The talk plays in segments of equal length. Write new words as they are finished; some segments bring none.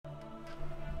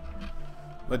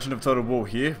Legend of Total War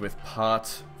here with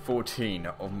part 14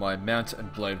 of my Mount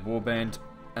and Blade Warband,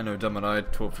 Anno Domini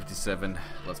 1257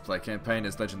 Let's Play campaign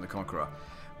as Legend the Conqueror.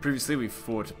 Previously we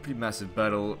fought a pretty massive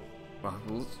battle,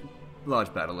 well,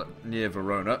 large battle near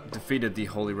Verona, defeated the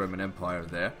Holy Roman Empire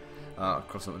there,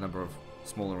 across a number of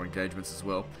smaller engagements as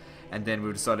well. And then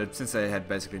we decided, since they had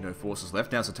basically no forces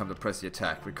left, now's the time to press the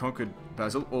attack. We conquered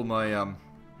Basil, all my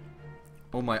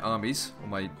armies, all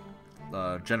my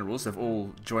generals have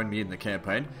all joined me in the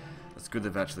campaign. It's good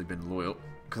they've actually been loyal,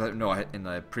 because I know in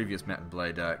the previous Mount and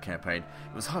Blade campaign,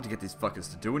 it was hard to get these fuckers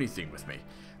to do anything with me,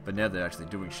 but now they're actually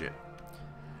doing shit.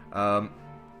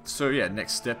 So yeah,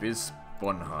 next step is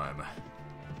Bonheim.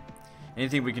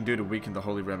 Anything we can do to weaken the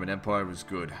Holy Roman Empire is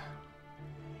good.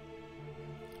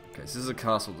 Okay, so this is a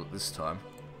castle at this time.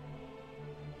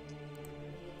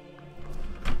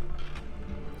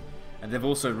 And they've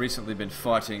also recently been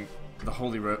fighting the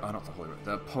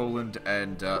the Poland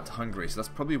and Hungary, so that's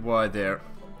probably why they're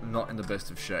not in the best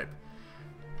of shape.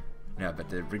 Now I bet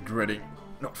they're regretting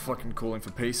not fucking calling for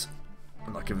peace.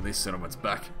 I'm not giving these settlements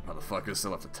back. Motherfuckers,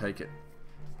 they'll have to take it.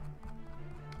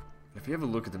 If you ever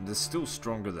look at them, they're still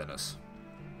stronger than us.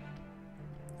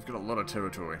 They've got a lot of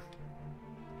territory.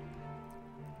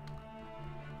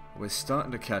 We're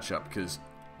starting to catch up, because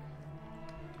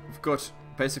we've got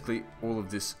basically all of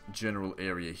this general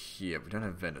area here. We don't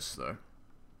have Venice, though.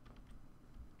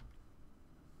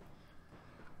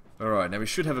 Alright, now we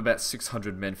should have about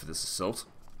 600 men for this assault.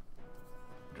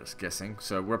 Just guessing.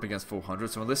 So we're up against 400,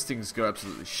 so unless things go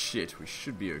absolutely shit, we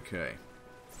should be okay.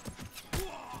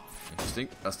 Interesting.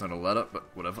 That's not a ladder, but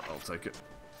whatever, I'll take it.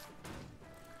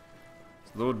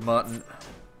 Lord Martins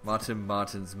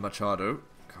Machado.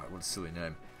 God, what a silly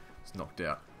name. It's knocked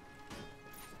out.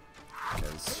 Okay,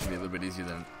 this should be a little bit easier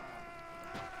than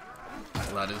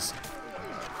ladders.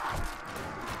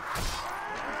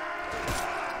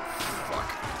 Fuck.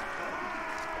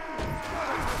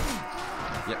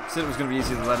 Yep, said it was going to be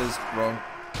easier than ladders. Wrong.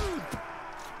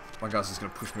 My guy's just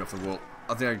going to push me off the wall.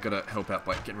 I think I've got to help out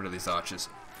by getting rid of these archers,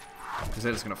 because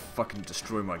they're just going to fucking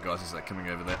destroy my guys as they're coming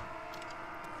over there.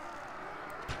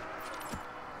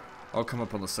 I'll come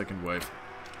up on the second wave.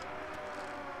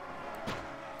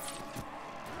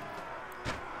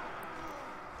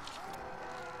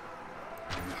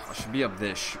 I should be up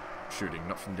there shooting,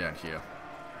 not from down here.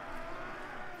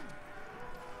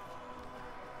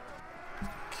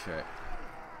 Okay.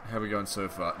 How are we going so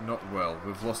far? Not well.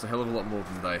 We've lost a hell of a lot more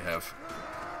than they have.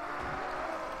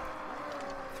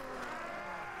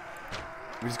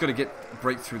 We just got to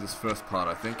break through this first part,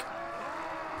 I think.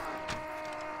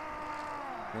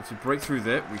 Once we break through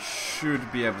there, we should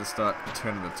be able to start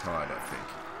turning the tide, I think.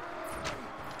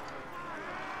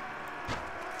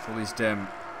 All these damn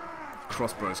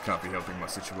crossbows can't be helping my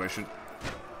situation.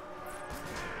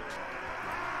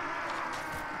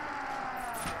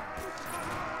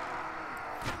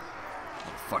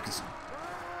 Motherfuckers.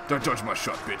 Don't dodge my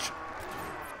shot, bitch.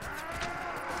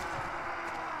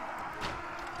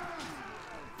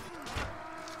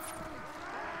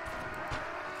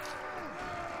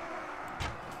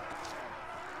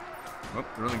 Well,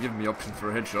 they're only giving me option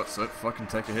for a headshot, so fucking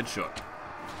take a headshot.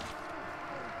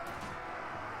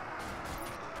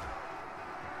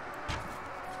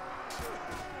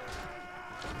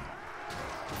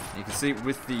 You can see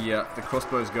with the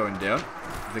crossbows going down,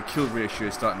 the kill ratio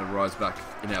is starting to rise back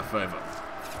in our favour.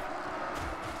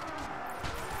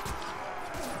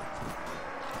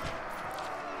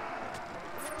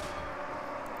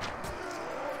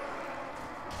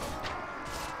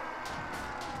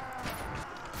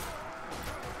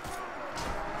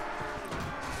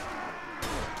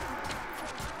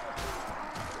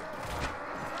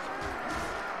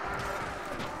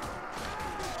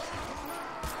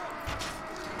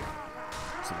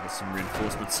 Some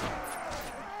reinforcements.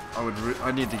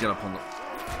 I need to get up on the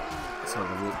side of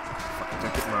the wall. Fucking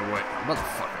don't get in my way,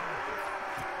 motherfucker.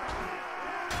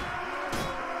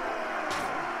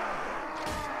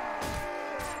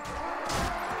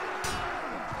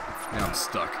 Now I'm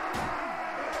stuck.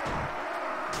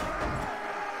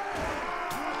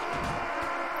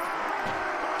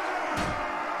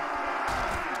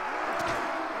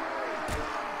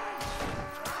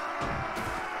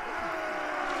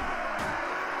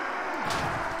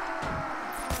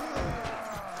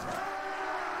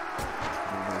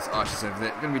 Archers over there.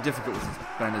 It's going to be difficult with the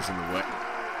banners in the way.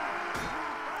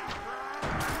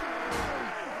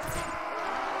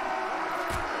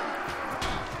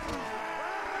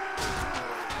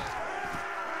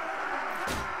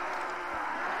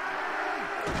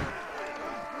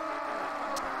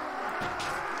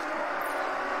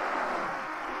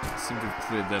 Seem to have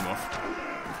cleared them off.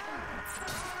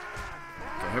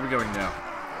 Okay, how are we going now?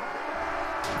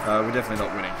 We're definitely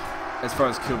not winning. As far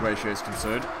as kill ratio is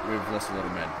concerned, we've lost a lot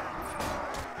of men.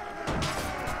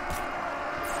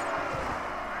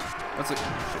 That's it.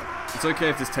 It's okay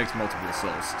if this takes multiple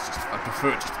assaults. It's just, I prefer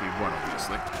it just to be one,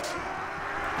 obviously.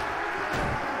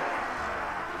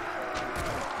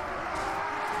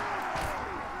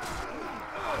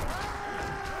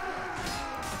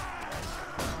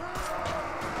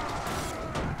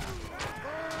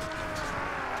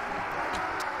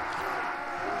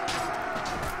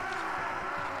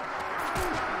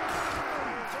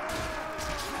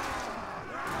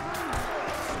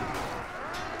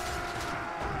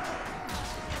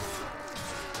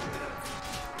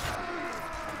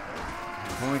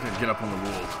 If only I could get up on the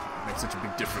wall. It makes such a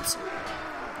big difference.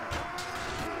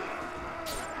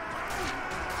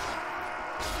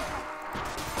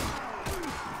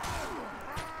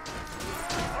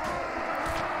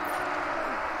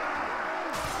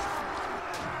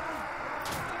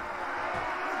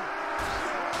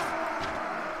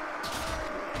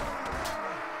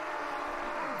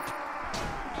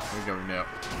 Where are we going now?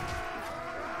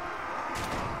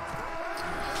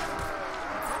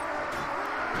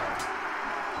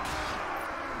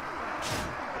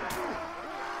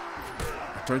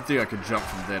 I don't think I could jump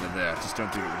from there to there. I just don't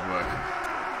think it would work.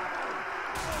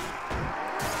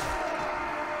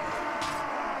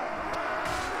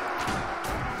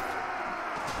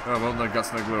 Oh well, no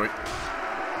guts, no glory.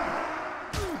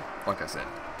 Like I said.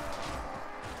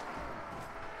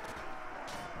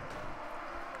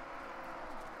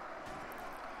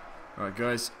 Alright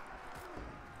guys,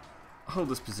 hold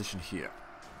this position here.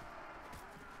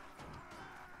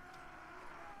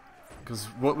 Because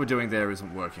what we're doing there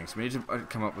isn't working, so we need to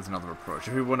come up with another approach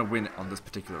if we want to win on this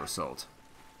particular assault.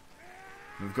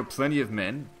 We've got plenty of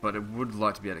men, but I would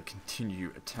like to be able to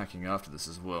continue attacking after this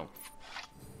as well.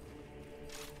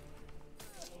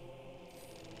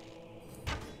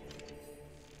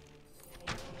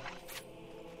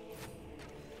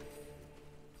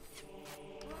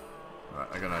 Alright,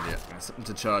 I got an idea. I'm going to set them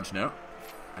to charge now,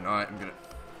 and I am going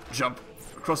to jump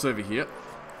across over here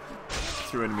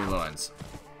through enemy lines.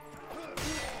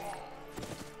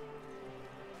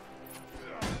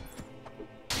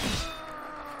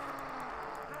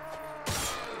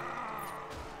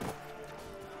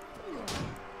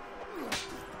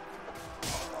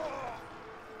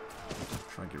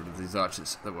 Try and get rid of these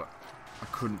archers that were I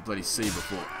couldn't bloody see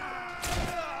before.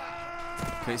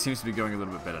 Okay, it seems to be going a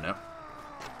little bit better now.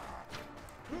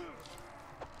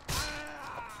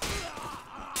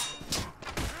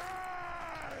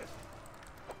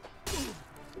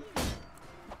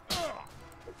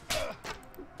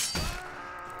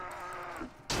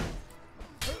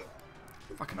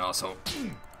 Fucking asshole.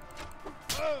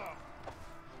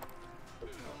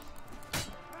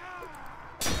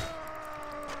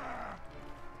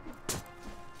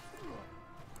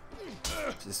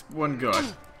 Just one guy.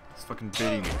 He's fucking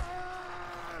beating me.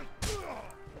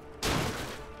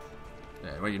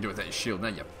 Yeah, what are you doing with that shield now,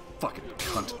 you fucking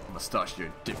cunt moustache,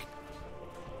 you dick.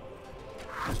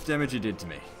 How much damage you did to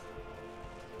me.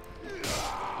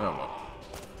 Oh well.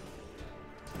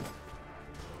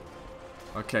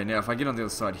 Okay, now if I get on the other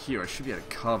side here, I should be able to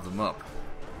carve them up.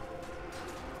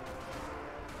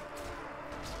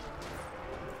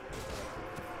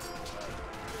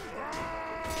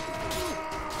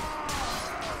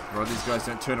 Right, these guys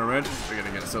don't turn around, we're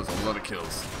gonna get ourselves a lot of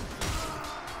kills.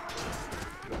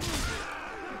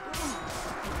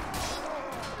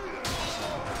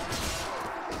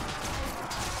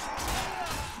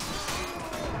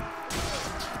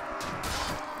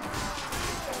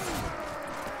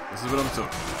 This is what I'm talking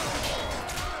about.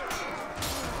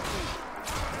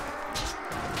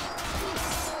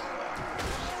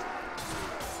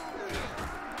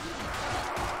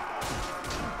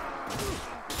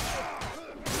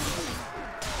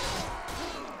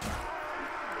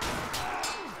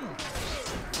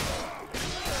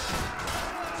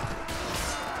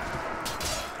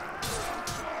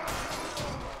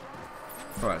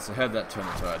 Alright, so how'd that turn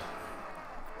the tide?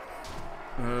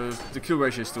 The kill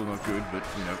ratio is still not good, but,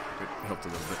 you know, it helped a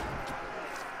little bit.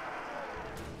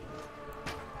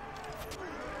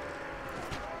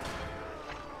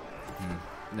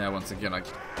 Now, once again, I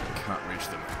can't reach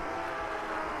them.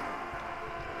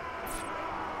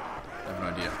 I have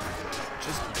an idea.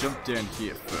 Just jump down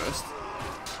here first,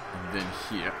 and then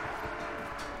here.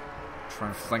 Try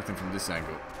and flank them from this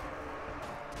angle.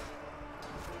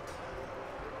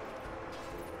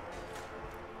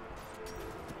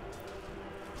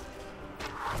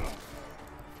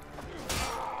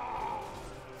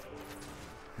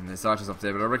 And there's archers up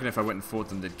there, but I reckon if I went and fought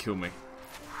them, they'd kill me.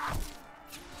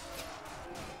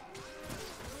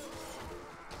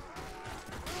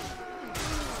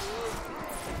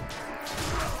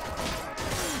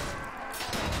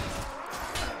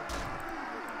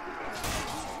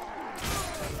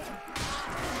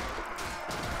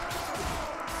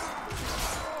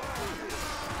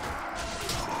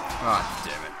 Ah,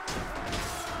 damn it.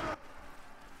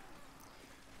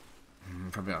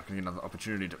 Probably not going to get another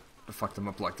opportunity to fuck them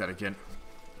up like that again.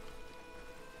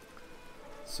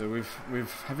 So we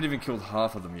haven't even killed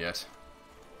half of them yet.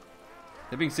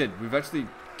 That being said, we've actually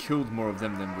killed more of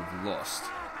them than we've lost,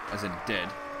 as in dead.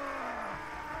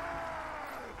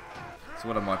 So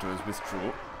what I might do is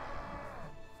withdraw.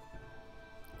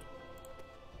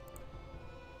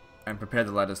 And prepare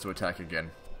the ladders to attack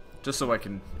again. Just so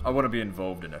I want to be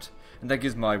involved in it. And that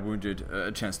gives my wounded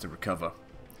a chance to recover.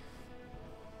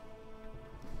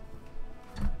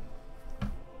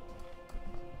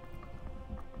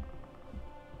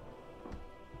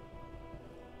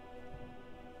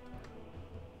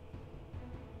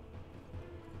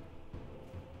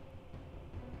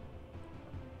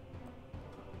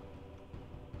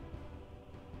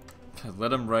 Let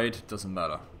them raid, doesn't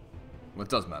matter. Well, it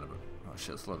does matter, but... Oh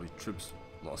shit, it's lovely troops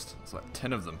lost. It's like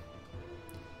 10 of them.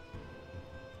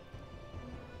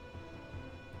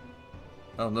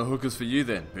 Oh, no hookers for you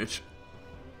then, bitch.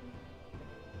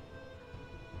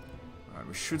 Alright,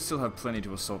 we should still have plenty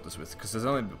to assault this with, because there's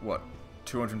only, what,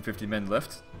 250 men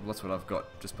left? Well, that's what I've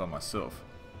got, just by myself.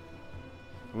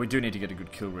 But we do need to get a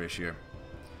good kill ratio.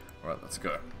 Alright, let's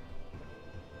go.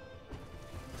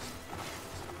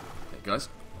 Hey guys,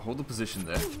 hold the position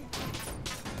there.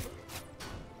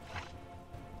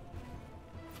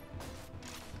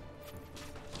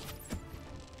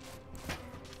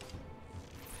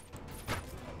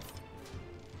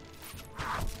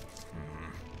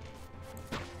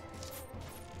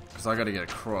 Because I gotta get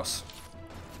across.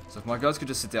 So if my guys could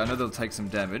just sit there, I know they'll take some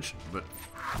damage, but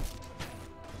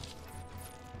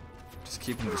just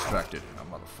keep them distracted, oh,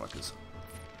 motherfuckers.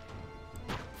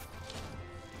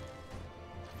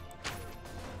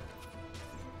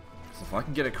 So if I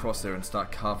can get across there and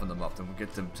start carving them up, then we'll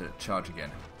get them to charge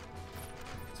again.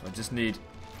 So I just need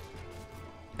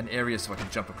an area so I can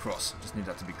jump across. Just need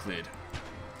that to be cleared.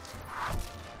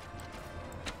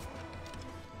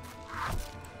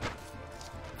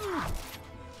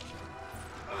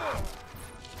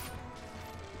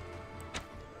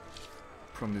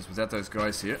 Problem is, without those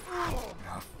guys here... Oh,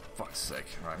 fuck's sake.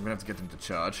 Right, I'm gonna have to get them to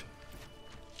charge.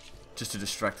 Just to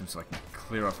distract them so I can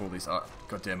clear off all these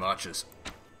goddamn archers.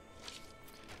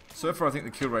 So far, I think the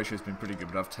kill ratio has been pretty good,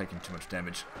 but I've taken too much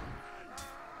damage.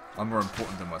 I'm more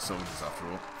important than my soldiers, after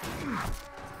all.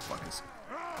 Fuckers.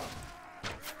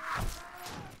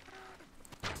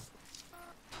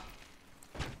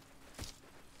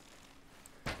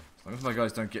 As long as my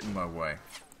guys don't get in my way.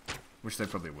 Which they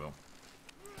probably will.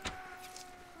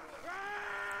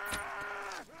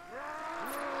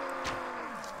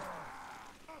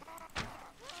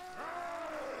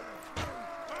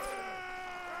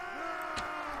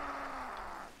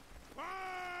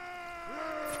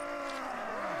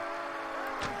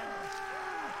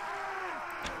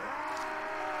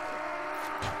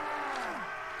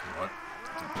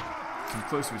 Come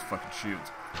close to his fucking shield.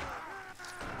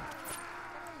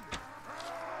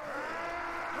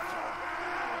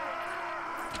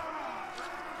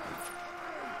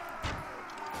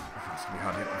 It's gonna be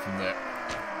hard to hit them from there.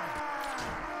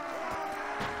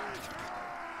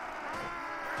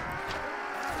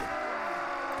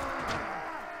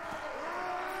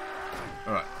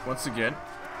 Alright, once again.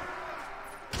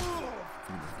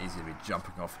 It's easy to be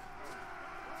jumping off.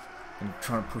 And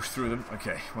trying to push through them.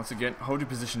 Okay, once again, hold your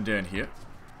position down here.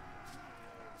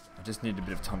 I just need a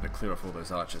bit of time to clear off all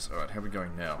those archers. Alright, how are we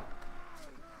going now?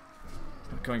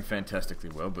 Not going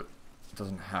fantastically well, but it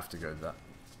doesn't have to go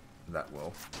that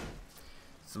well.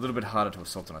 It's a little bit harder to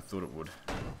assault than I thought it would.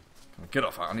 Come on, get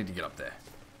off, I need to get up there.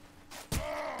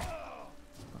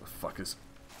 Motherfuckers.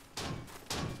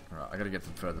 Alright, I gotta get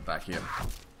them further back here.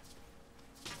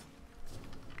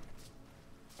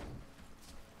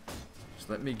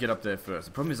 Let me get up there first.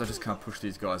 The problem is I just can't push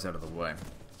these guys out of the way.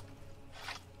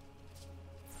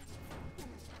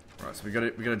 Right, so we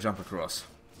gotta jump across.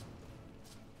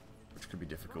 Which could be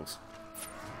difficult.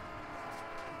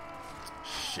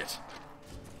 Shit.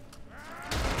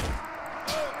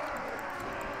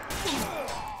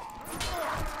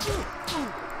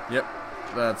 Yep,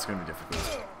 that's gonna be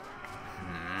difficult.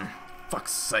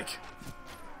 Fuck's sake.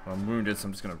 Well, I'm wounded, so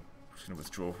I'm just gonna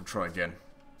withdraw. We'll try again.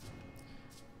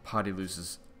 Party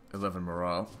loses 11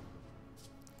 morale.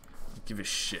 Give a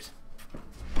shit.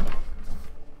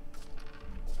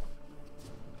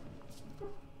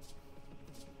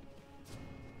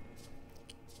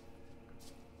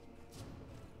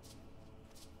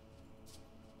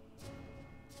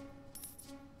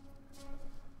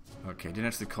 Okay, it didn't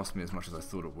actually cost me as much as I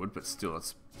thought it would, but still,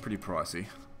 it's pretty pricey.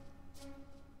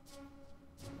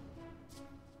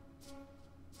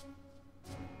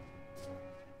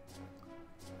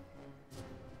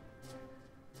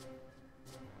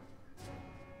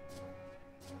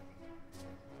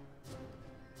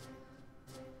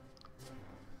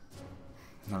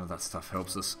 None of that stuff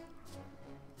helps us.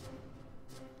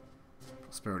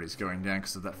 Prosperity's going down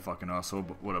because of that fucking asshole,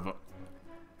 but whatever.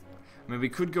 I mean, we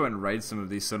could go and raid some of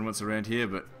these settlements around here,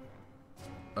 but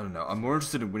I don't know. I'm more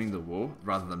interested in winning the war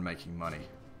rather than making money.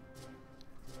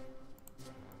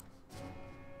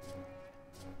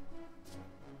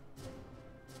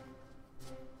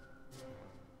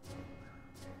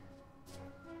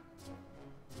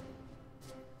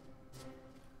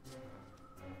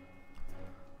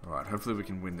 Alright, hopefully we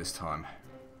can win this time.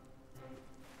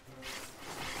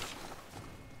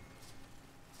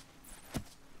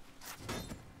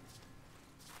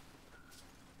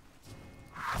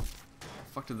 What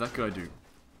the fuck did that guy do?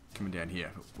 Coming down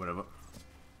here, whatever.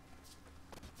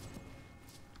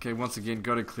 Okay, once again,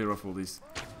 gotta clear off all these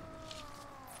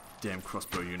damn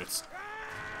crossbow units.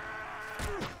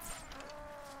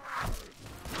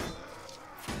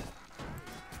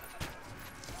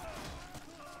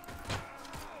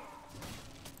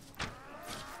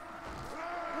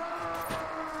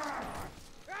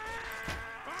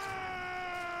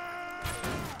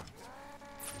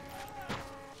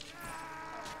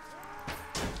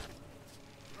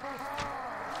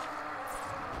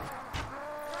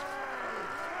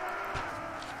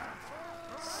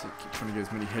 Keep trying to get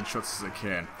as many headshots as I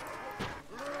can.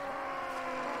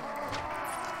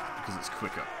 Because it's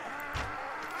quicker.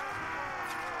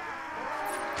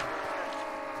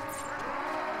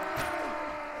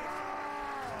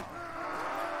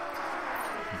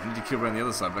 I need to kill around the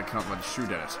other side, but I can't let it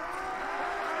shoot at it.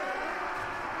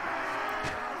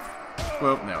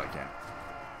 Well, now I can.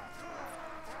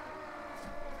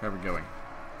 How are we going?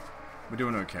 We're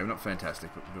doing okay. We're not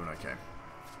fantastic, but we're doing okay.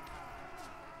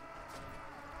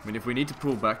 I mean, if we need to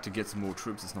pull back to get some more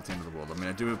troops, it's not the end of the world. I mean,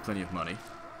 I do have plenty of money.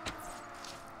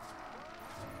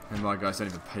 And my guys don't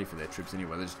even pay for their troops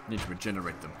anyway. They just need to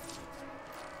regenerate them.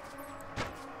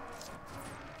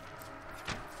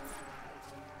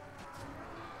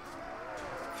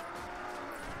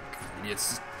 Idiots,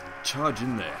 just charge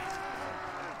in there.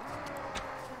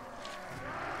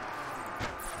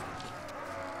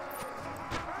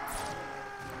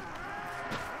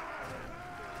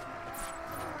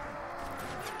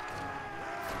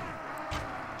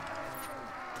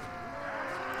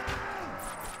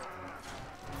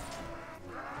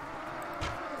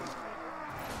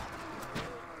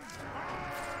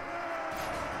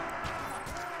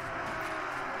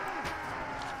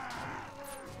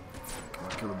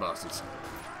 Kill the bastards.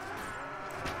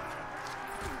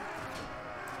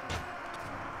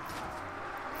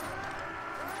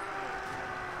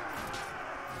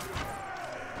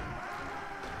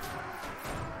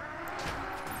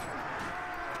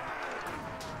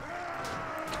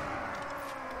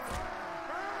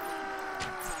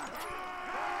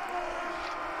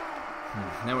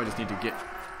 Now I just need to get...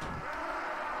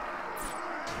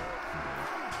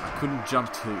 I couldn't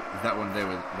jump to that one there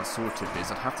where the sword tip is.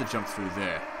 I'd have to jump through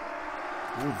there.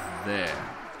 Or there.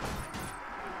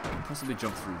 I can possibly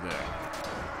jump through there.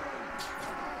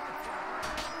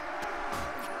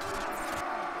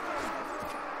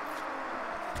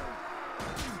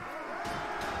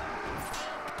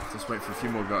 Just wait for a few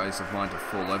more guys of mine to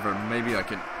fall over and maybe I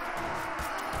can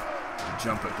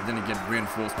jump it. But then again,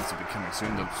 reinforcements will be coming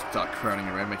soon. They'll start crowding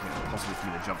around, making it impossible for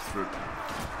me to jump through.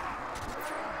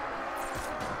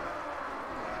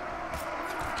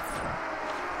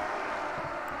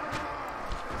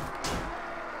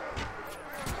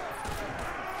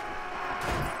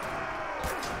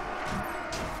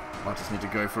 I just need to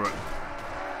go for it.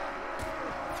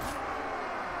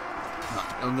 No,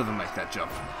 I'll never make that jump.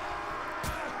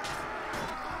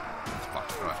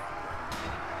 Fuck, right.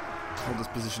 Hold this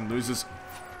position, losers.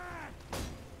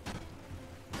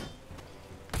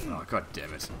 Oh, god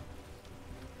damn it.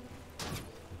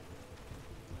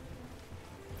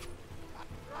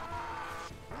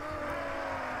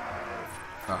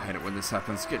 I hate it when this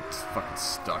happens. Get fucking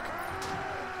stuck.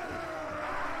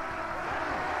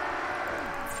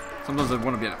 Sometimes I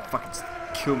want to be able to fucking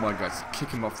kill my guys, kick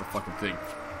him off the fucking thing.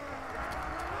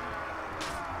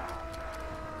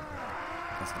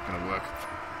 That's not gonna work.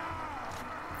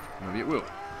 Maybe it will.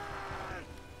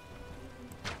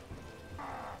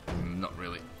 Not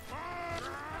really.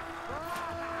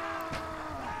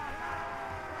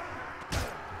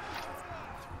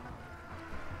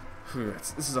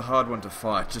 This is a hard one to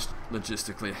fight, just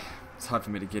logistically. It's hard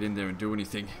for me to get in there and do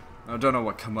anything. I don't know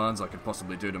what commands I could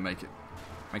possibly do to make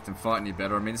them fight any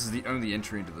better. I mean, this is the only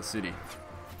entry into the city.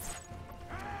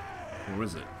 Or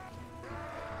is it?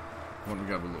 Why don't we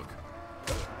go have a look?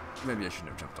 Maybe I shouldn't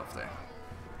have jumped off there.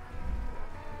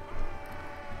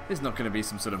 There's not going to be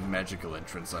some sort of magical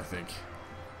entrance, I think.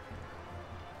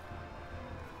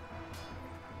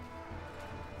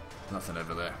 Nothing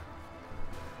over there.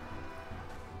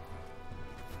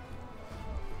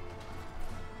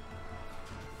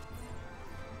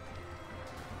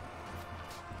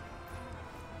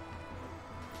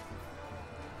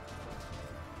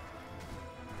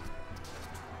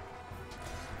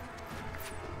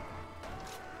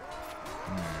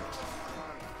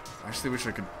 I actually wish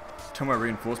I could tell my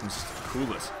reinforcements just to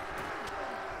cool it.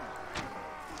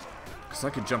 Because I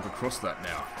could jump across that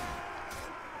now.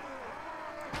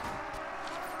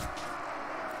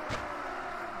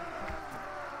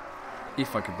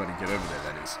 If I could bloody get over there,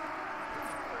 that is.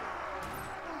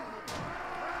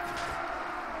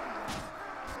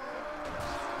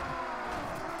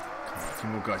 Come on, a few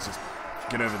more guys, just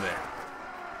get over there.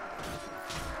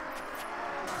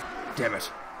 Damn it.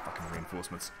 Fucking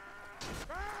reinforcements.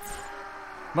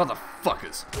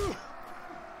 Motherfuckers!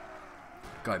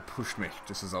 Guy pushed me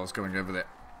just as I was going over there.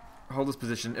 Hold this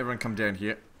position, everyone come down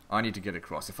here. I need to get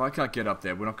across. If I can't get up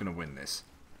there, we're not going to win this.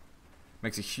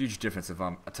 Makes a huge difference if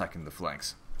I'm attacking the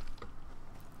flanks.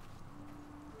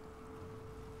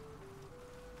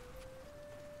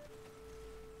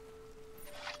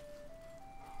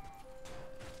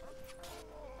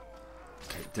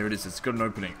 Okay, there it is. It's got an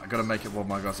opening. I gotta make it while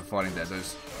my guys are fighting there.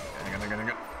 Those... Hang on.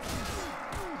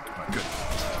 Alright, good.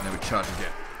 Now we charge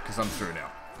again, because I'm through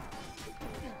now.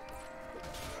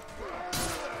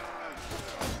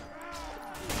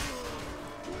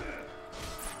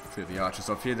 Clear the archers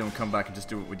off here, then we'll come back and just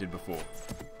do what we did before.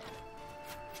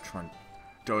 Just try and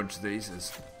dodge these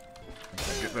as...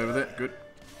 Okay, get over there, good.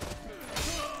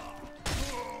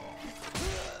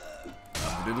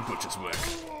 We'll do the butcher's work.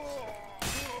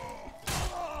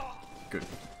 Good.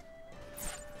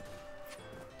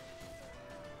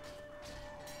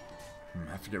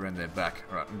 I have to get around their back.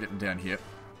 Alright, I'm getting down here.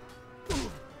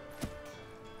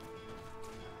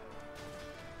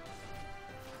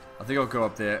 I think I'll go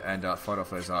up there and fight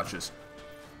off those archers.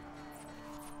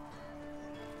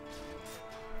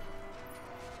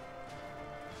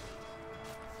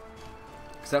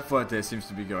 Because that fight there seems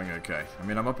to be going okay. I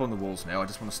mean, I'm up on the walls now. I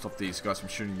just want to stop these guys from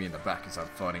shooting me in the back as I'm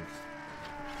fighting.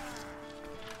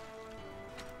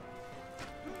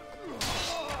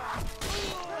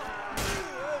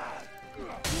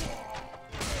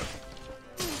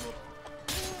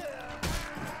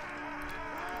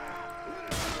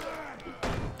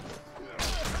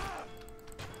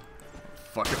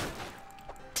 Fuck it.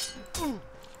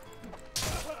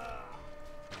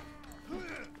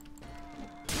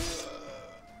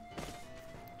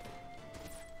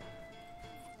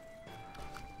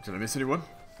 Did I miss anyone?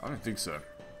 I don't think so.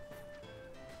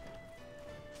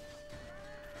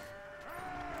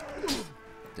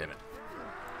 Damn it.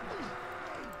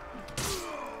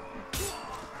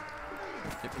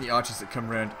 Yep, any archers that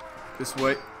come around this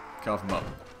way, carve them up.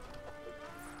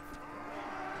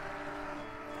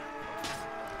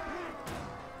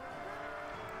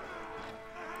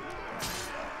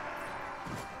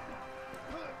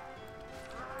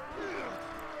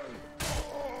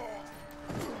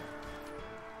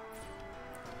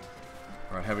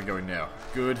 Alright, how are we going now?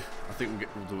 Good. I think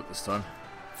we'll do it this time.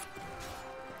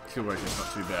 Kill ratio's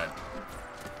not too bad.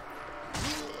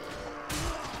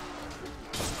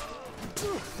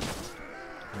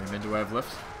 How many men do I have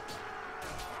left?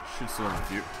 Should still have a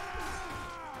few.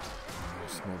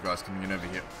 There's more guys coming in over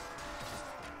here.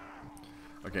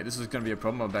 Okay, this is going to be a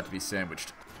problem. I'm about to be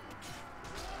sandwiched.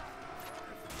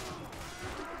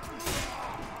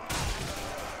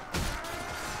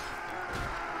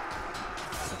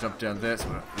 Jump down there so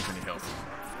I don't lose any health.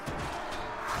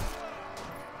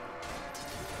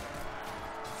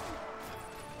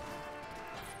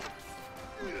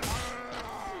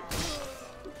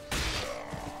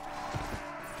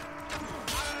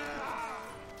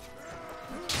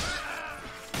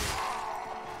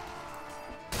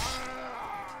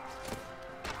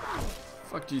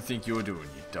 Fuck do you think you're doing,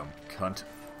 you dumb cunt?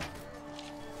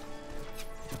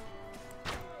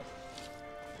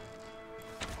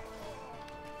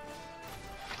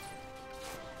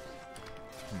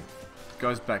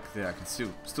 Guys back there, I can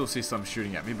still see some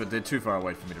shooting at me, but they're too far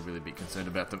away for me to really be concerned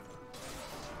about them.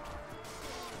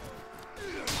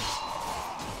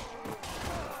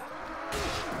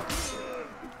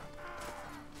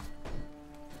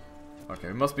 Okay,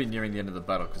 we must be nearing the end of the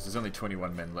battle because there's only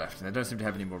 21 men left, and they don't seem to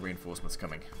have any more reinforcements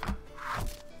coming.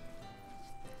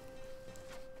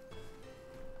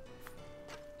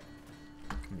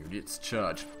 You idiots,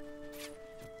 charge.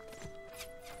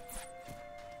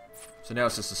 So now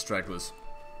it's just the stragglers.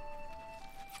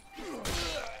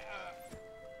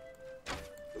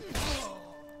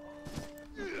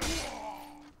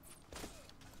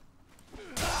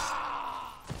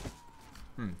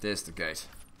 There's the gate.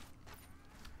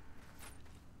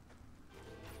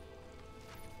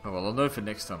 Oh well, I'll know for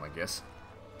next time, I guess.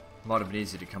 Might have been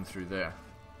easier to come through there.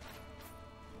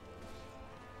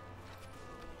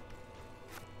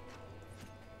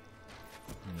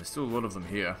 And there's still a lot of them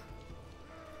here.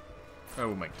 Oh,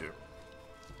 we'll make do.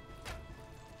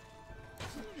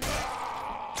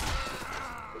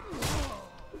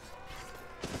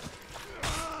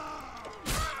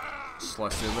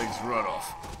 Slice their legs right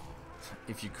off.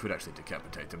 If you could actually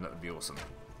decapitate them, that would be awesome.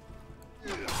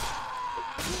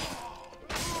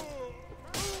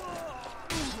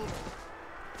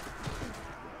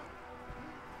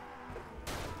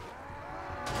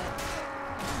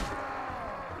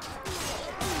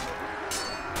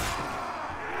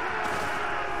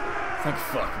 Thank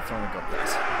fuck, we finally got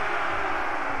that.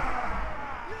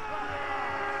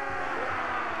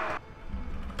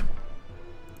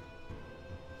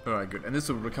 Alright, good. And this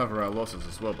will recover our losses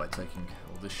as well by taking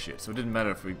all this shit. So it didn't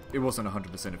matter if it wasn't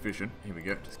 100% efficient. Here we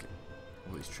go, just get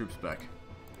all these troops back.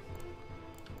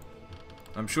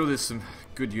 I'm sure there's some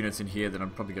good units in here that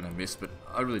I'm probably going to miss, but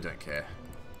I really don't care.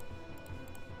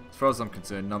 As far as I'm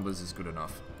concerned, numbers is good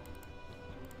enough.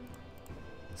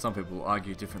 Some people will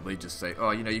argue differently, just say,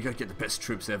 oh, you know, you gotta get the best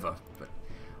troops ever. But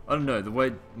I don't know, the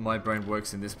way my brain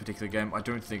works in this particular game, I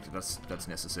don't think that's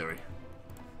necessary.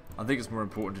 I think it's more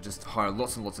important to just hire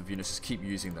lots and lots of units, just keep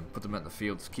using them, put them out in the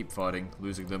field, keep fighting,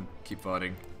 losing them, keep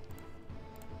fighting.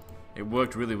 It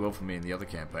worked really well for me in the other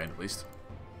campaign, at least.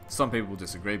 Some people will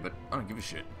disagree, but I don't give a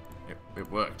shit. It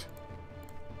worked.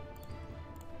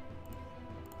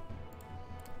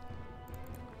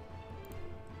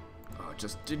 Oh,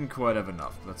 just didn't quite have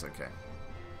enough, but that's okay.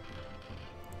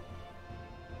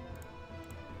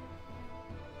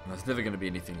 And there's never going to be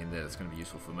anything in there that's going to be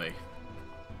useful for me.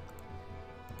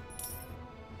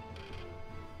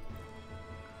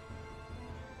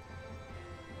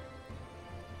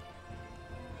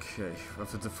 Okay, I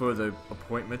have to defer the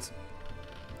appointment.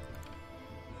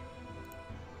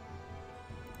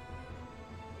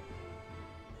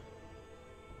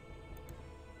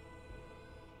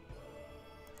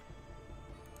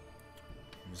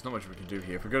 There's not much we can do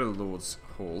here. If we go to the Lord's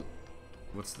Hall,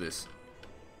 what's this?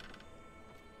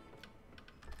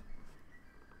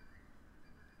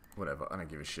 Whatever, I don't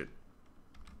give a shit.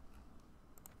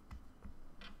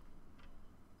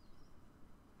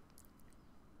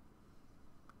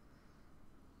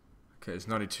 Okay, there's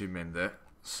 92 men there.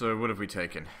 So what have we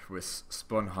taken? With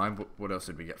Sponheim, what else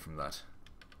did we get from that?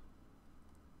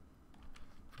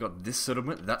 We've got this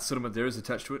settlement. That settlement there is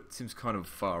attached to it. Seems kind of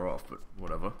far off, but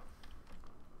whatever.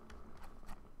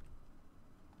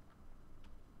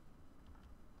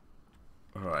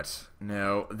 Alright,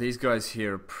 now these guys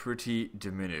here are pretty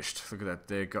diminished. Look at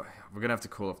that, we're going to have to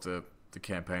call off the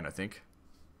campaign, I think.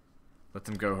 Let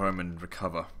them go home and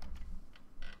recover.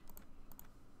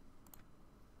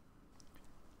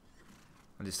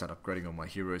 I just start upgrading all my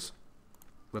heroes.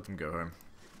 Let them go home.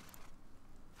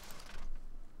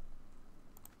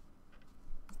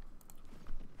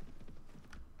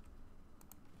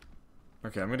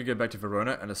 Okay, I'm going to go back to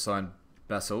Verona and assign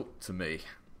Basil to me.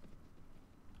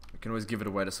 We can always give it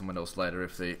away to someone else later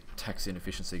if the tax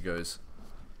inefficiency goes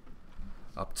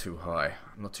up too high.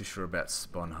 I'm not too sure about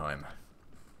Sponheim.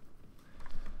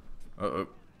 Uh-oh.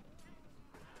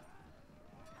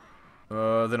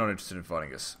 They're not interested in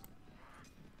fighting us.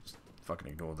 Just fucking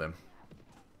ignore them.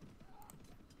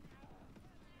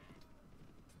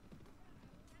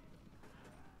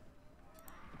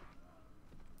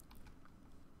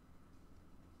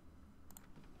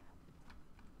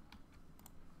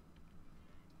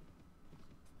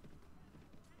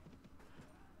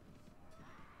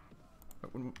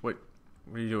 Wait,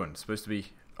 what are you doing? It's supposed to be...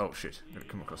 Oh shit, I'm gonna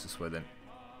come across this way then.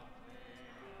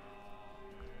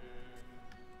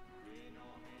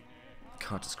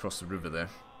 Can't just cross the river there.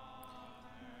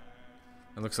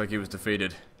 It looks like he was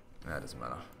defeated. Nah, it doesn't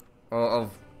matter.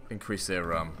 I'll increase their,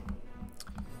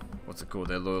 what's it called?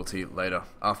 Their loyalty later,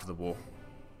 after the war.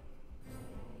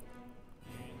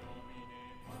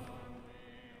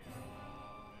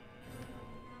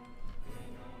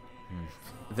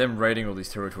 Them raiding all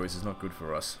these territories is not good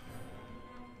for us.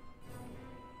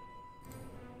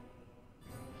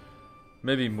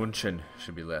 Maybe Munchen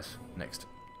should be less next.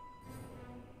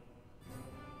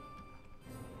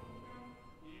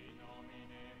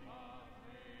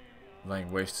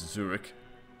 Laying waste to Zurich.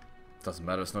 Doesn't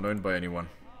matter, it's not owned by anyone.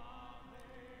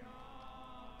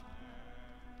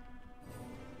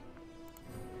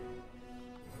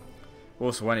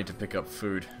 Also, I need to pick up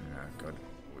food. Oh god,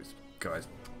 always guys.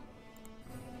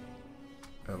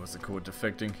 What's it called?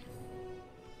 Defecting.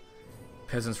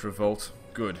 Peasants revolt.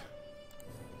 Good.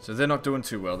 So they're not doing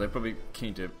too well. They're probably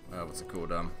keen to, what's it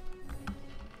called?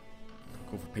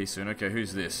 Call for peace soon. Okay,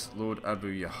 who's this? Lord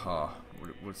Abu Yaha.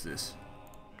 What's this?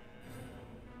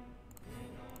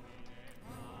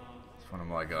 It's one of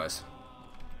my guys.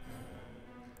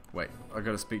 Wait, I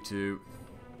gotta speak to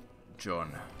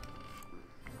John.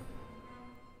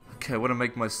 Okay, I want to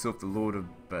make myself the Lord of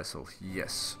Basel.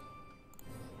 Yes.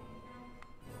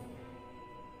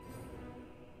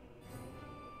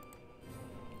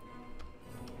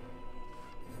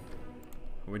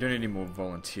 We don't need any more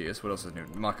volunteers. What else is new?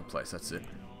 Marketplace, that's it.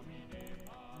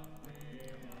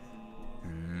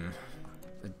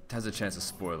 It has a chance of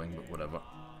spoiling, but whatever.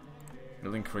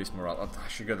 It'll increase morale. I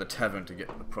should go to the tavern to get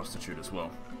the prostitute as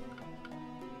well.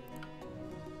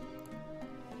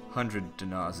 100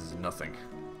 dinars is nothing.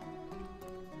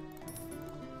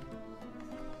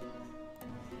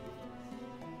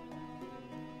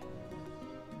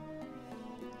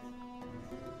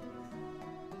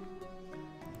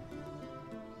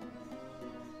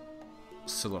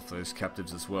 Sell off those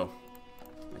captives as well.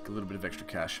 Make a little bit of extra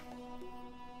cash.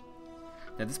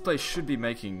 Now this place should be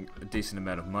making a decent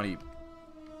amount of money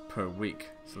per week.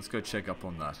 So let's go check up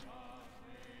on that.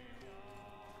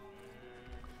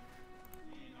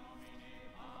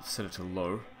 Set it to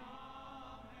low.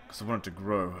 Because I want it to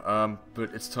grow.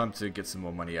 But it's time to get some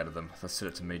more money out of them. Let's set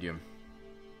it to medium.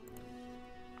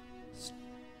 It's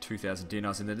 2,000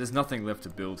 dinars in there. There's nothing left to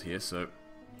build here, so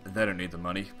they don't need the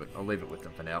money, but I'll leave it with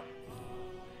them for now.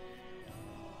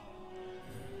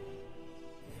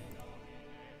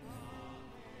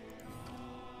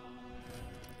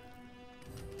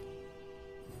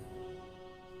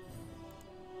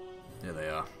 There they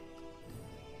are.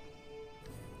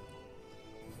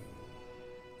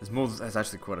 There's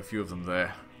actually quite a few of them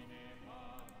there.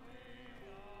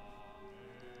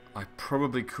 I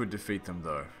probably could defeat them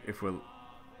though, if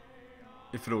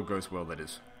it all goes well, that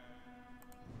is.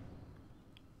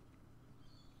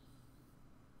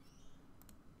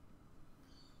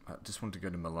 I just want to go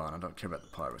to Milan. I don't care about the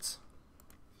pirates.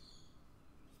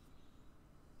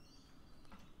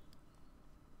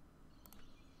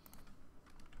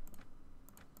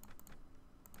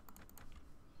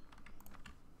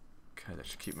 Okay, that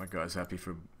should keep my guys happy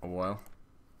for a while.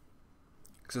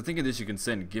 Because I think in this you can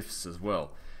send gifts as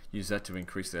well. Use that to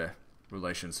increase their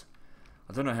relations.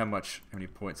 I don't know how many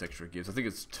points extra it gives. I think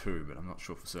it's 2, but I'm not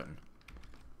sure for certain.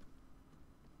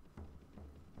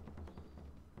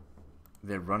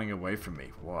 They're running away from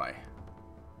me. Why?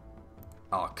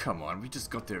 Oh, come on. We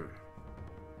just got there.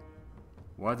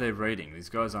 Why are they raiding? These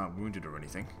guys aren't wounded or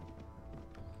anything.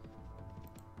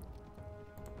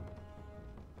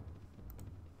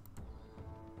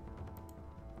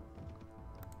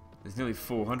 There's nearly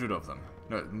 400 of them.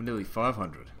 No, nearly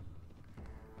 500.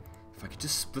 If I could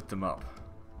just split them up.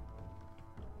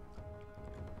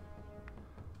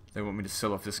 They want me to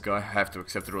sell off this guy. I have to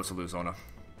accept it or else I'll lose honor.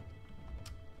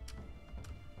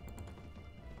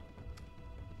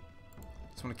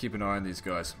 Just want to keep an eye on these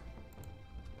guys.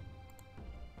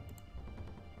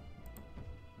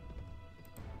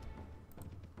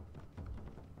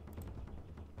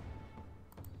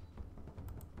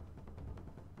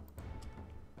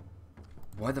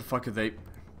 Why the fuck are they...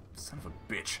 Son of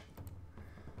a bitch.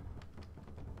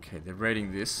 Okay, they're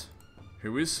raiding this.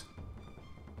 Who is?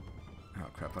 Oh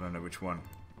crap, I don't know which one.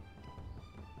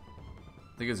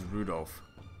 I think it's Rudolph.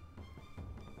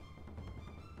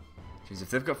 Jeez, if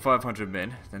they've got 500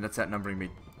 men, then that's outnumbering me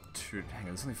to... Hang on,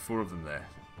 there's only 4 of them there.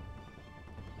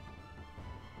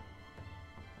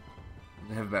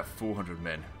 They have about 400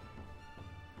 men.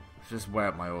 Just weigh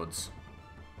up my odds.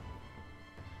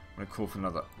 I'm gonna call for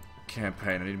another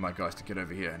campaign. I need my guys to get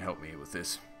over here and help me with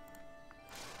this.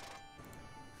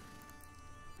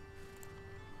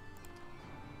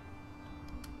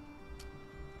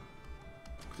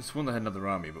 Could have sworn they had another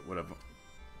army, but whatever.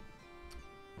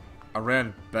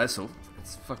 Around Basel.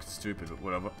 It's fucking stupid, but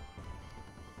whatever.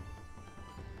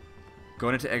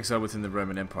 Going into exile within the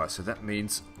Roman Empire, so that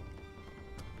means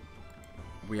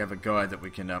we have a guy that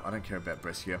we can... I don't care about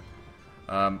Brescia.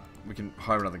 We can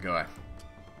hire another guy.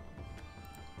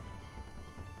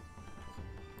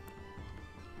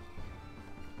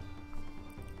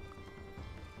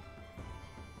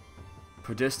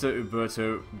 Podesta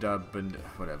Uberto da Bund...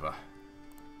 whatever.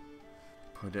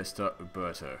 Podesta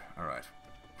Uberto. Alright.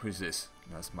 Who's this?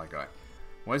 That's my guy.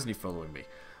 Why isn't he following me?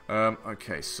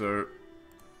 Okay, so...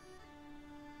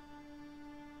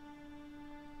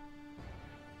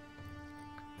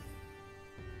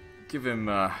 Give him,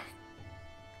 let's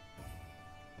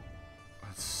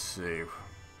see...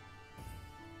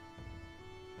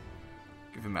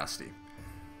 Give him Asti.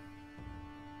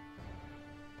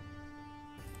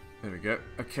 There we go.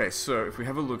 Okay, so if we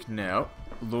have a look now,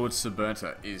 Lord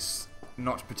Saberta is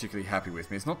not particularly happy with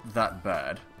me. It's not that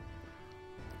bad.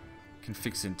 Can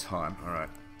fix in time, alright.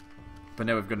 But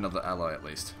now we've got another ally at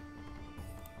least.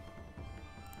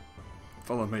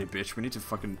 Follow me, bitch. We need to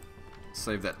fucking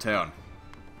save that town.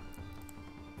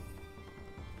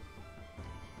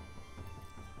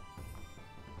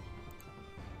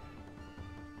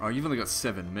 Oh, you've only got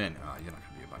 7 men. Oh, you're not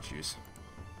going to be of much use.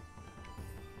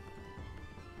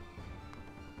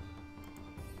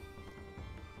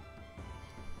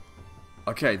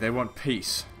 Okay, they want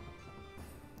peace.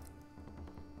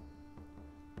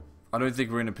 I don't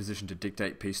think we're in a position to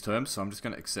dictate peace terms, so I'm just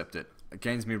going to accept it. It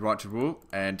gains me right to rule,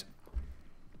 and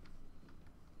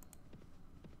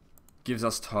gives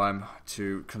us time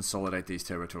to consolidate these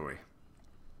territory.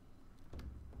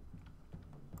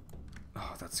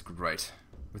 Oh, that's great.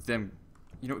 With them,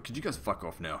 you know what, could you guys fuck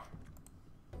off now?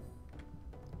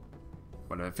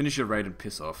 Whatever, finish your raid and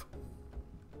piss off.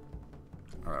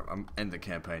 Alright, I'm end the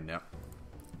campaign now.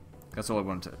 That's all I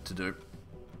wanted to do.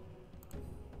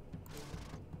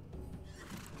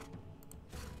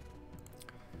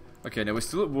 Okay, now we're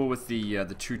still at war with the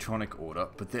Teutonic Order,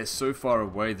 but they're so far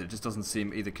away that it just doesn't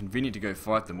seem either convenient to go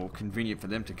fight them or convenient for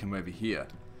them to come over here.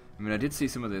 I mean, I did see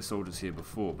some of their soldiers here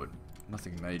before, but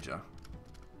nothing major.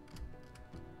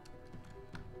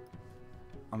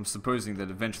 I'm supposing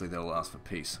that eventually they'll ask for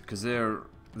peace, because they're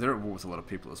at war with a lot of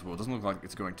people as well. It doesn't look like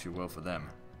it's going too well for them.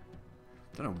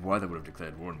 Don't know why they would have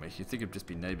declared war on me. You'd think it'd just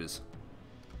be neighbours.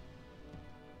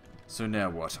 So now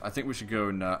what? I think we should go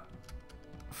and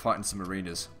fight in some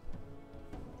arenas.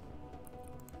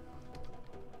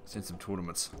 Send some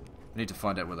tournaments. I need to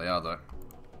find out where they are though.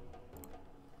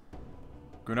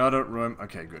 Granada, Rome.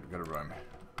 Okay, good. Go to Rome.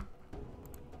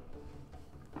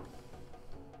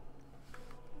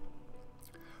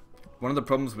 One of the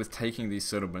problems with taking these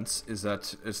settlements is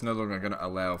that it's no longer going to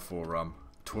allow for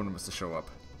tournaments to show up.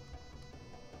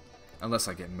 Unless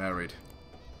I get married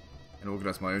and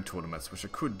organize my own tournaments, which I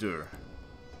could do.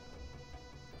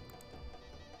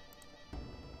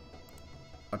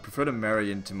 I prefer to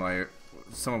marry into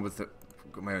someone with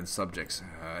my own subjects.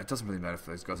 It doesn't really matter if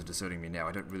those guys are deserting me now.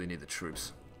 I don't really need the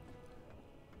troops.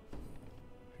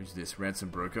 Who's this? Ransom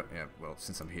broker? Yeah, well,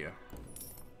 since I'm here.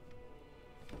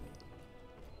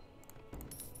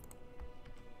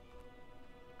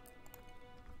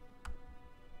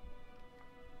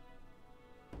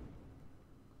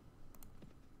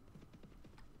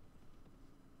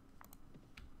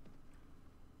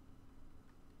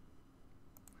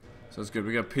 So it's good.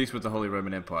 We got peace with the Holy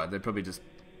Roman Empire. They've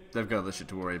got other shit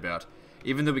to worry about.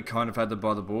 Even though we kind of had them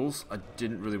by the balls, I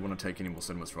didn't really want to take any more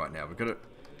settlements right now.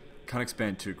 Can't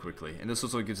expand too quickly. And this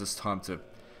also gives us time to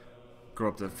grow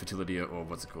up the fertility, or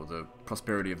what's it called, the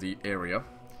prosperity of the area.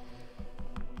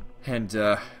 And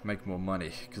make more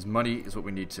money. Because money is what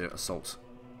we need to assault,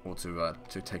 or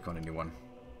to take on anyone.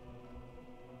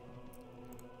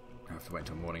 I have to wait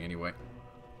until morning anyway.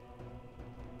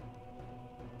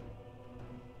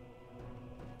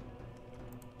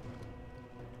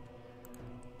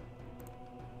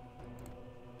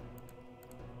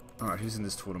 Alright, who's in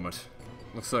this tournament?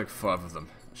 Looks like 5 of them.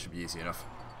 Should be easy enough.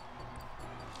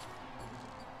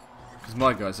 Because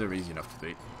my guys are easy enough to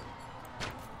beat.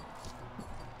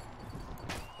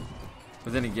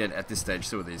 But then again, at this stage,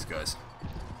 so are these guys.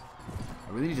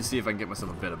 I really need to see if I can get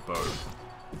myself a better bow.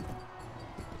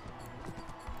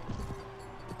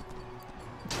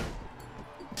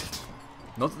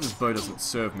 Not that this bow doesn't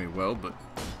serve me well, but...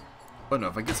 oh no,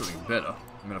 if I get something better,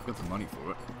 I mean, I've got the money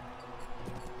for it.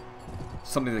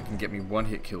 Something that can get me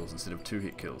 1-hit kills instead of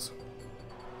 2-hit kills.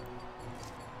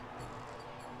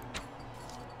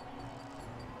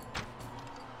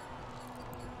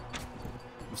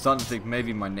 I'm starting to think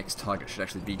maybe my next target should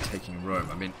actually be taking Rome.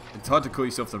 I mean, it's hard to call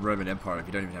yourself the Roman Empire if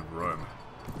you don't even have Rome.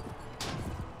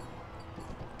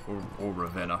 Or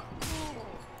Ravenna.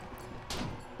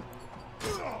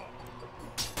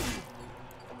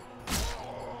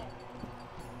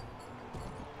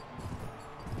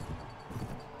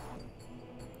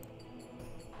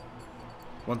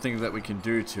 One thing that we can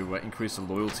do to increase the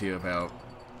loyalty of our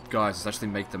guys is actually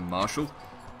make them martial.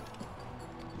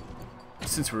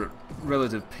 Since we're at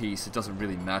relative peace, it doesn't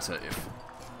really matter if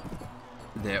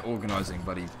they're organizing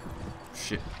bloody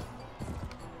shit.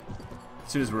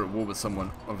 As soon as we're at war with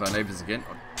someone of our neighbors again,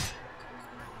 I'll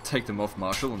take them off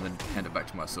martial and then hand it back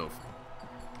to myself.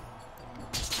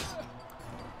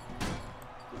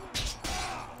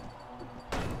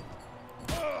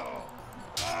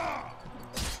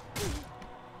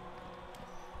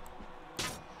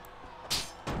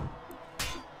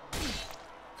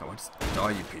 Come on, just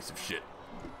die, you piece of shit.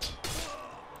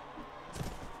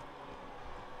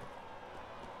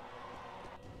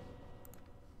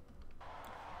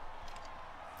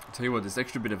 Tell you what, this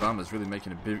extra bit of armor is really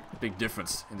making a big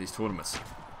difference in these tournaments.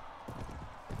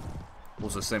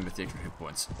 Also, same with the extra hit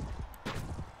points.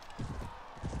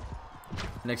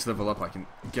 Next level up, I can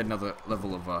get another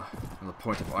level of another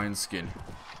point of Iron Skin.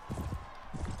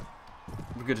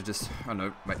 We're good to just, I don't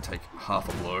know, might take half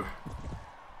a blow.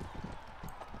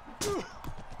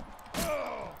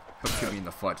 Helps keep me in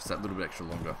the fight just that little bit extra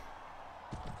longer.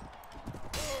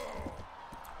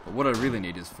 But what I really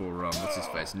need is for, what's his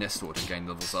face, Nestor to gain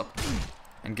levels up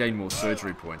and gain more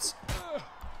surgery points.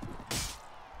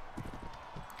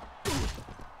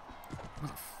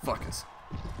 Motherfuckers.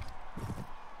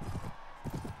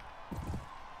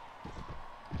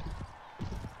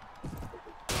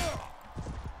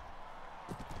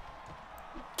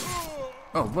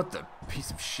 Oh, what the piece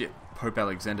of shit. Pope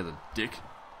Alexander the dick.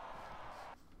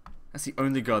 That's the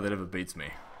only guy that ever beats me.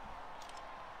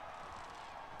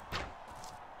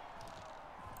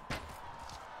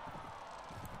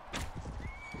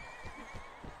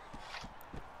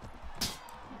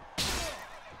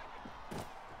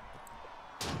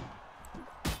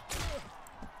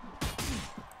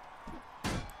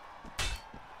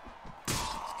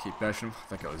 Just keep bashing him. I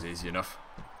think that was easy enough.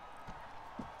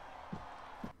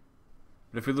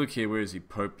 But if we look here, where is he?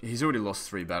 Pope? He's already lost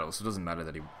 3 battles, so it doesn't matter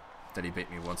that he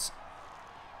beat me once.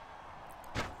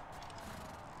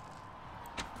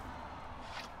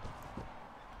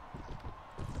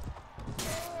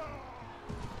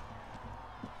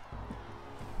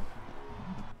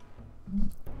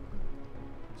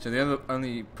 So the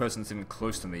only person that's even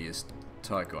close to me is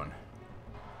Tychon.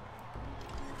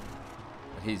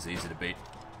 But he's easy to beat.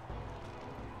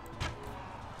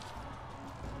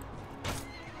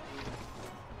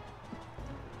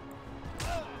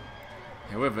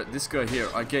 However, this guy here,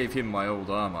 I gave him my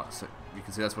old armor, so you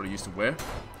can see that's what I used to wear.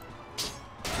 So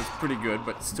it's pretty good,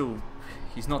 but still,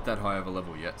 he's not that high of a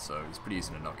level yet, so he's pretty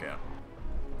easy to knock out.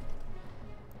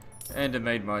 And I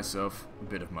made myself a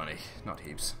bit of money, not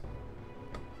heaps.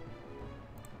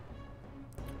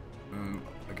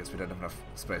 I guess we don't have enough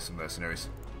space for mercenaries.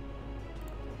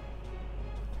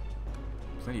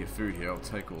 Plenty of food here, I'll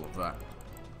take all of that.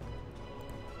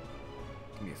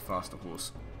 Give me a faster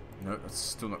horse. No, that's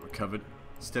still not recovered.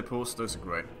 Step horse, those are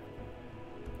great.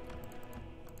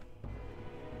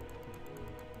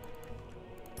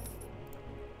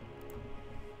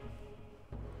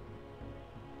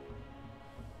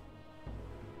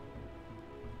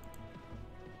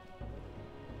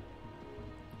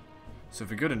 So if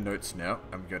we go to notes now,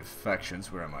 and we go to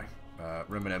factions, where am I?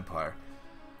 Roman Empire.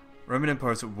 Roman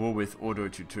Empire is at war with Ordo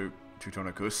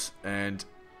Teutonicus, and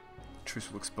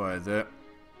truce will expire there.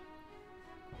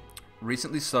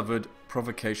 Recently suffered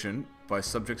provocation by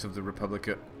subjects of the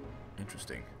Republica.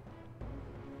 Interesting.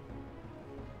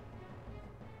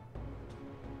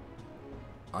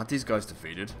 Aren't these guys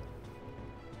defeated?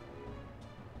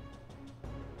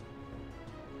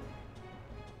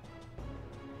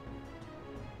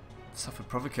 Suffered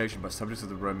provocation by subjects of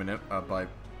the by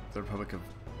the Republic of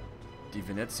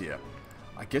Venezia.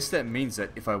 I guess that means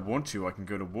that if I want to, I can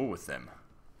go to war with them.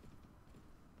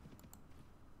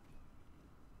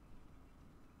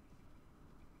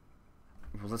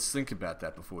 Well, let's think about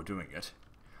that before doing it.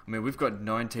 I mean, we've got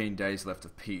 19 days left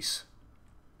of peace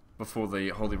before the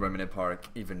Holy Roman Empire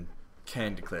even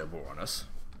can declare war on us.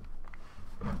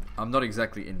 I'm not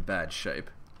exactly in bad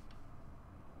shape.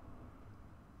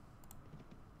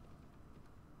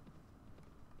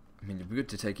 I mean, it'd be good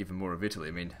to take even more of Italy.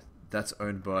 I mean, that's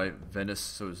owned by Venice,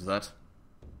 so is that.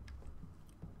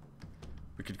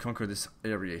 We could conquer this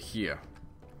area here.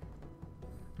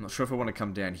 I'm not sure if I want to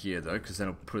come down here, though, because then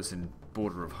it'll put us in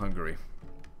border of Hungary.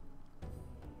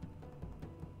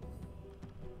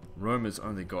 Rome has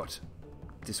only got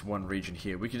this one region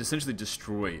here. We could essentially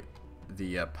destroy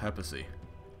the papacy,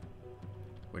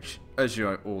 which, as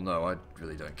you all know, I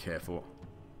really don't care for.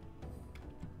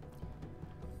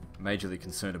 Majorly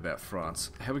concerned about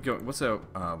France. How we going? What's our,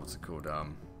 what's it called?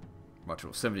 Much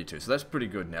more 72. So that's pretty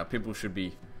good now. People should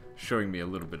be showing me a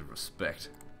little bit of respect.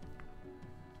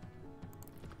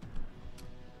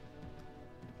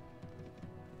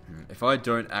 If I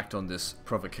don't act on this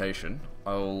provocation,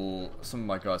 some of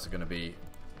my guys are going to be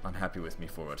unhappy with me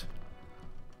for it.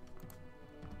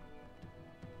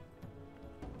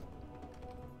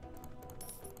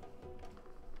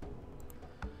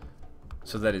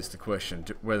 So that is the question,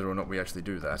 whether or not we actually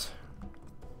do that.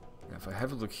 Now, if I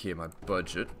have a look here, my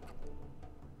budget...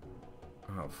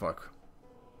 Oh, fuck.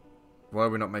 Why are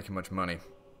we not making much money?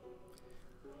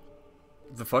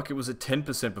 The fuck, it was at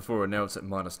 10% before, and now it's at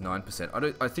minus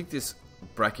 9%. I think this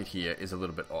bracket here is a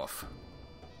little bit off.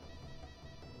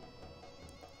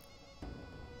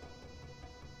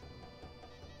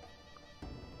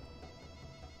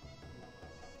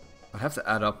 I'd have to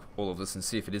add up all of this and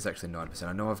see if it is actually 9%.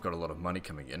 I know I've got a lot of money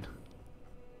coming in.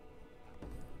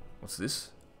 What's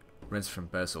this? Rents from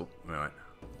Basel. Right.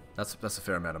 That's a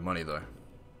fair amount of money though.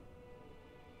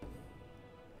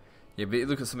 Yeah, but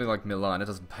look at something like Milan. It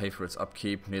doesn't pay for its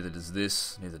upkeep. Neither does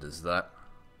this. Neither does that.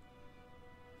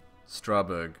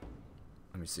 Strasbourg.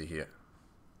 Let me see here.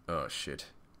 Oh shit.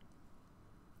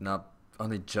 Nah,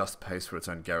 only just pays for its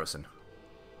own garrison.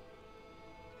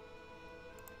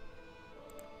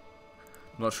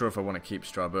 I'm not sure if I want to keep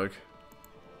Strasbourg.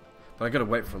 But I gotta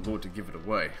wait for a lord to give it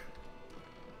away.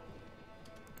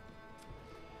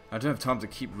 I don't have time to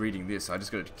keep reading this. I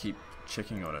just gotta keep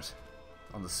checking on it.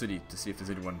 On the city to see if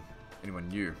there's anyone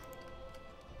new.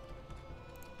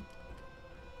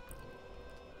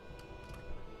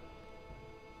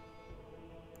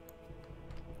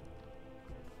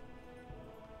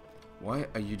 Why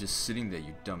are you just sitting there,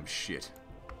 you dumb shit?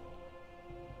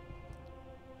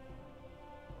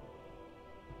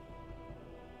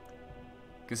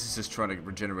 Guess he's just trying to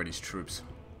regenerate his troops.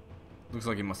 Looks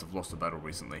like he must have lost a battle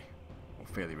recently. Or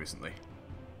fairly recently.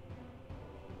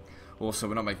 Also,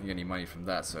 we're not making any money from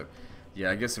that, so... Yeah,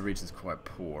 I guess the region's quite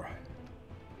poor.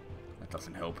 That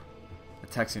doesn't help. The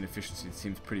tax inefficiency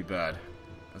seems pretty bad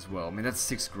as well. I mean, that's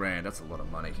 6 grand. That's a lot of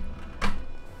money.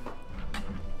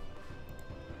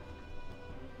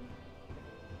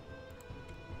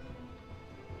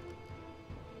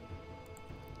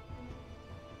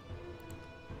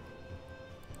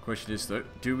 Question is though,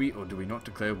 do we or do we not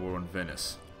declare war on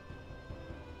Venice?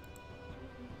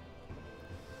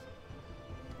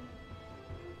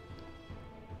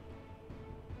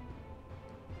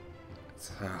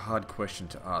 It's a hard question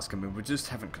to ask. I mean, we just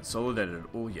haven't consolidated it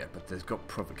all yet, but there's got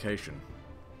provocation.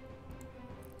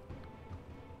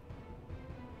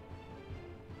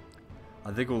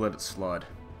 I think we'll let it slide.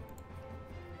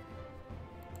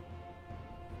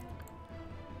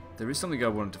 There is something I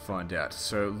wanted to find out.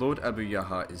 So, Lord Abu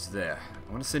Yaha is there.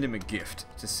 I want to send him a gift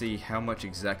to see how much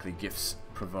exactly gifts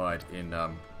provide in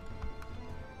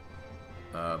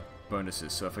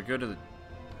bonuses. So if I go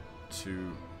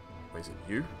to where is it,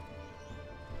 you?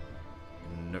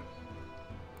 Nope.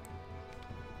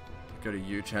 Go to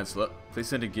you, Chancellor. Please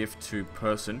send a gift to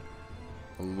person,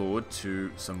 a lord,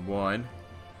 to some wine.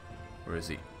 Where is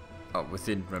he? Oh,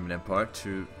 within Roman Empire,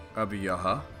 to Abu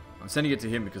Yaha. I'm sending it to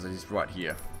him because he's right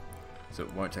here. So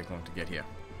it won't take long to get here.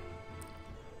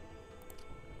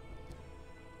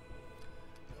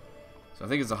 So I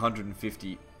think it's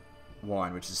 150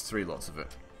 wine, which is 3 lots of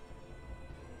it.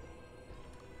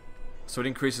 So it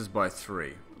increases by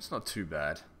 3. It's not too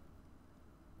bad.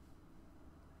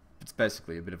 It's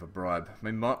basically a bit of a bribe. I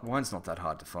mean, wine's not that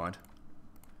hard to find.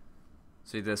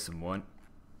 See, there's some wine.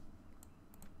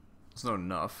 It's not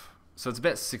enough. So it's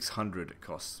about 600 it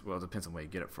costs. Well, it depends on where you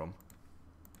get it from.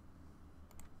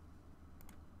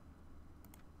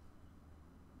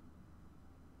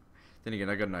 Then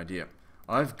again, I got an idea.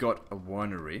 I've got a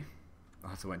winery. I'll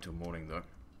have to wait until morning though.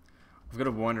 I've got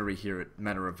a winery here at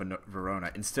Manor of Verona.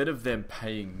 Instead of them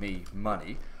paying me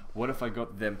money, what if I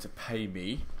got them to pay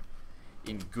me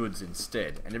in goods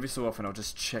instead? And every so often I'll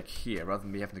just check here. Rather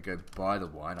than me having to go buy the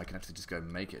wine, I can actually just go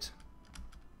make it.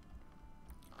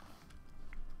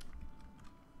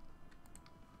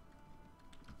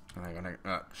 Hang on,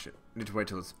 ah, shit. Need to wait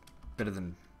till it's better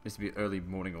than... Needs to be early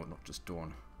morning or not just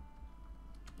dawn.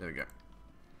 There we go.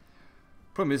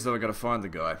 Problem is though, I gotta find the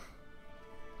guy.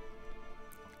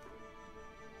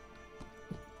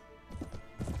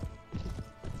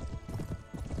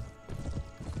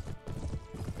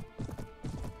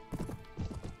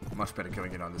 Much better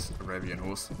going in on this Arabian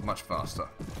horse. Much faster.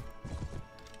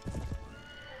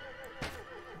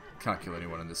 Can't kill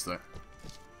anyone in this though.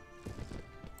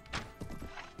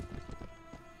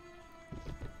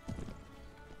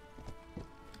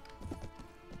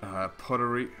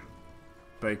 Pottery,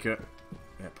 baker,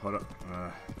 yeah, potter.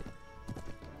 I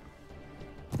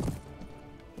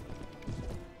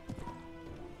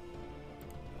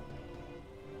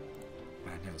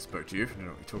never spoke to you. I don't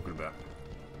know what you're talking about.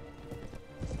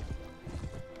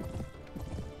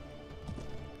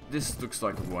 This looks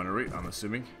like a winery, I'm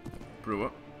assuming.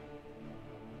 Brewer.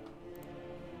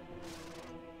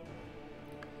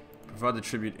 Provide the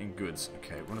tribute in goods.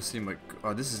 Okay, I want to see my...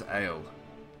 Oh, this is ale.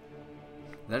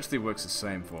 That actually works the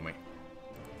same for me.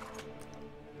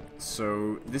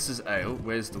 So, this is ale.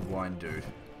 Where's the wine dude?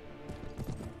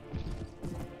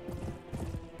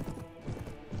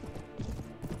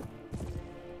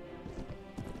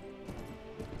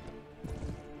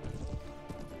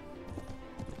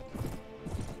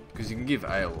 Because you can give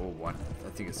ale or wine.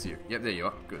 I think it's here. Yep, there you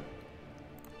are. Good.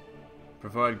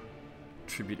 Provide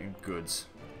tribute in goods.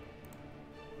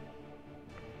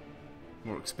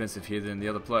 more expensive here than the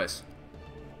other place.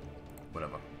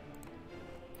 Whatever.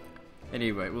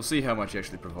 Anyway, we'll see how much he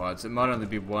actually provides. It might only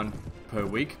be 1 per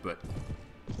week, but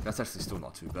that's actually still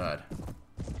not too bad.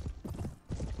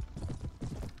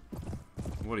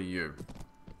 What are you?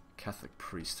 Catholic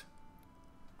priest.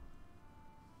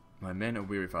 My men are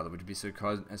weary, Father. Would you be so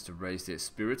kind as to raise their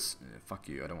spirits? Fuck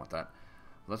you, I don't want that.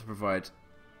 I'll have to provide...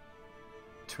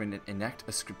 to enact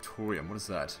a scriptorium. What is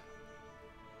that?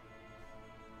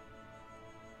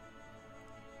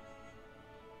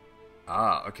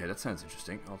 Ah, okay, that sounds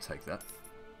interesting. I'll take that.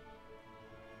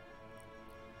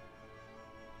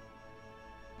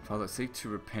 Father, seek to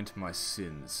repent my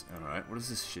sins. Alright, what does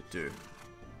this shit do?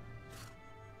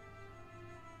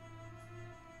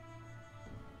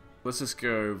 Let's just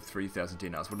go 3,000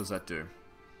 dinars. What does that do?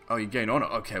 Oh, you gain honor.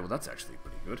 Okay, well that's actually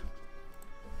pretty good.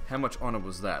 How much honor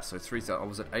was that? So 3,000. I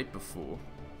was at 8 before.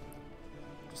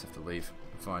 Just have to leave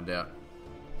and find out.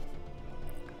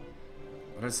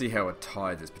 I don't see how a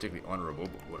tithe is particularly honourable,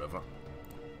 but whatever.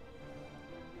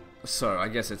 So, I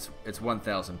guess it's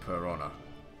 1,000 per honour.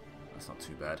 That's not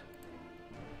too bad.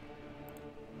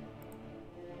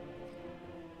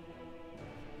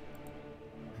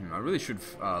 I really should,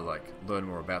 like, learn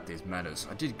more about these manners.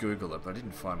 I did Google it, but I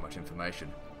didn't find much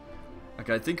information.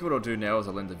 Okay, I think what I'll do now is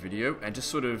I'll end the video and just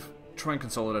sort of try and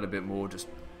consolidate a bit more. Just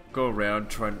go around,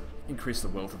 try and increase the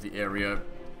wealth of the area,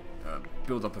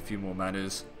 build up a few more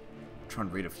manners, try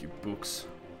and read a few books,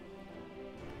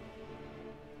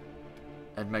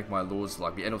 and make my laws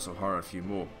likely, and also hire a few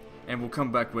more. And we'll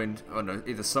come back when, oh no,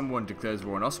 either someone declares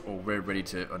war on us, or we're ready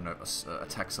to, oh no,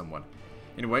 attack someone.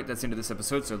 Anyway, that's the end of this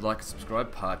episode, so like and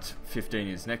subscribe. Part 15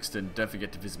 is next, and don't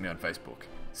forget to visit me on Facebook.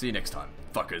 See you next time,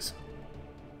 fuckers.